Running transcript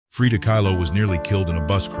Frida Kahlo was nearly killed in a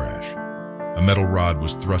bus crash. A metal rod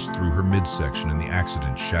was thrust through her midsection and the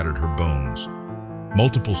accident shattered her bones.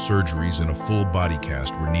 Multiple surgeries and a full body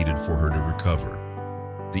cast were needed for her to recover.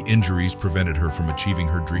 The injuries prevented her from achieving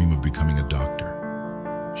her dream of becoming a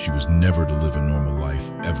doctor. She was never to live a normal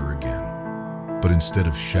life ever again. But instead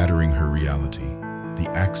of shattering her reality,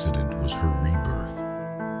 the accident was her rebirth.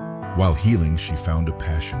 While healing, she found a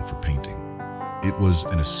passion for painting. It was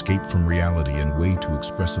an escape from reality and way to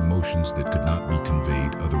express emotions that could not be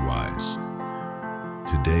conveyed otherwise.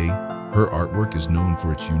 Today, her artwork is known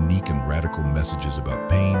for its unique and radical messages about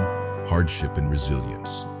pain, hardship, and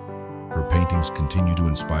resilience. Her paintings continue to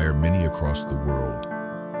inspire many across the world.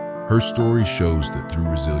 Her story shows that through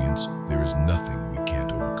resilience, there is nothing we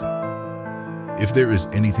can't overcome. If there is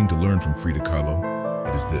anything to learn from Frida Kahlo,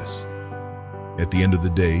 it is this. At the end of the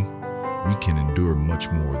day, we can endure much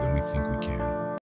more than we think we can.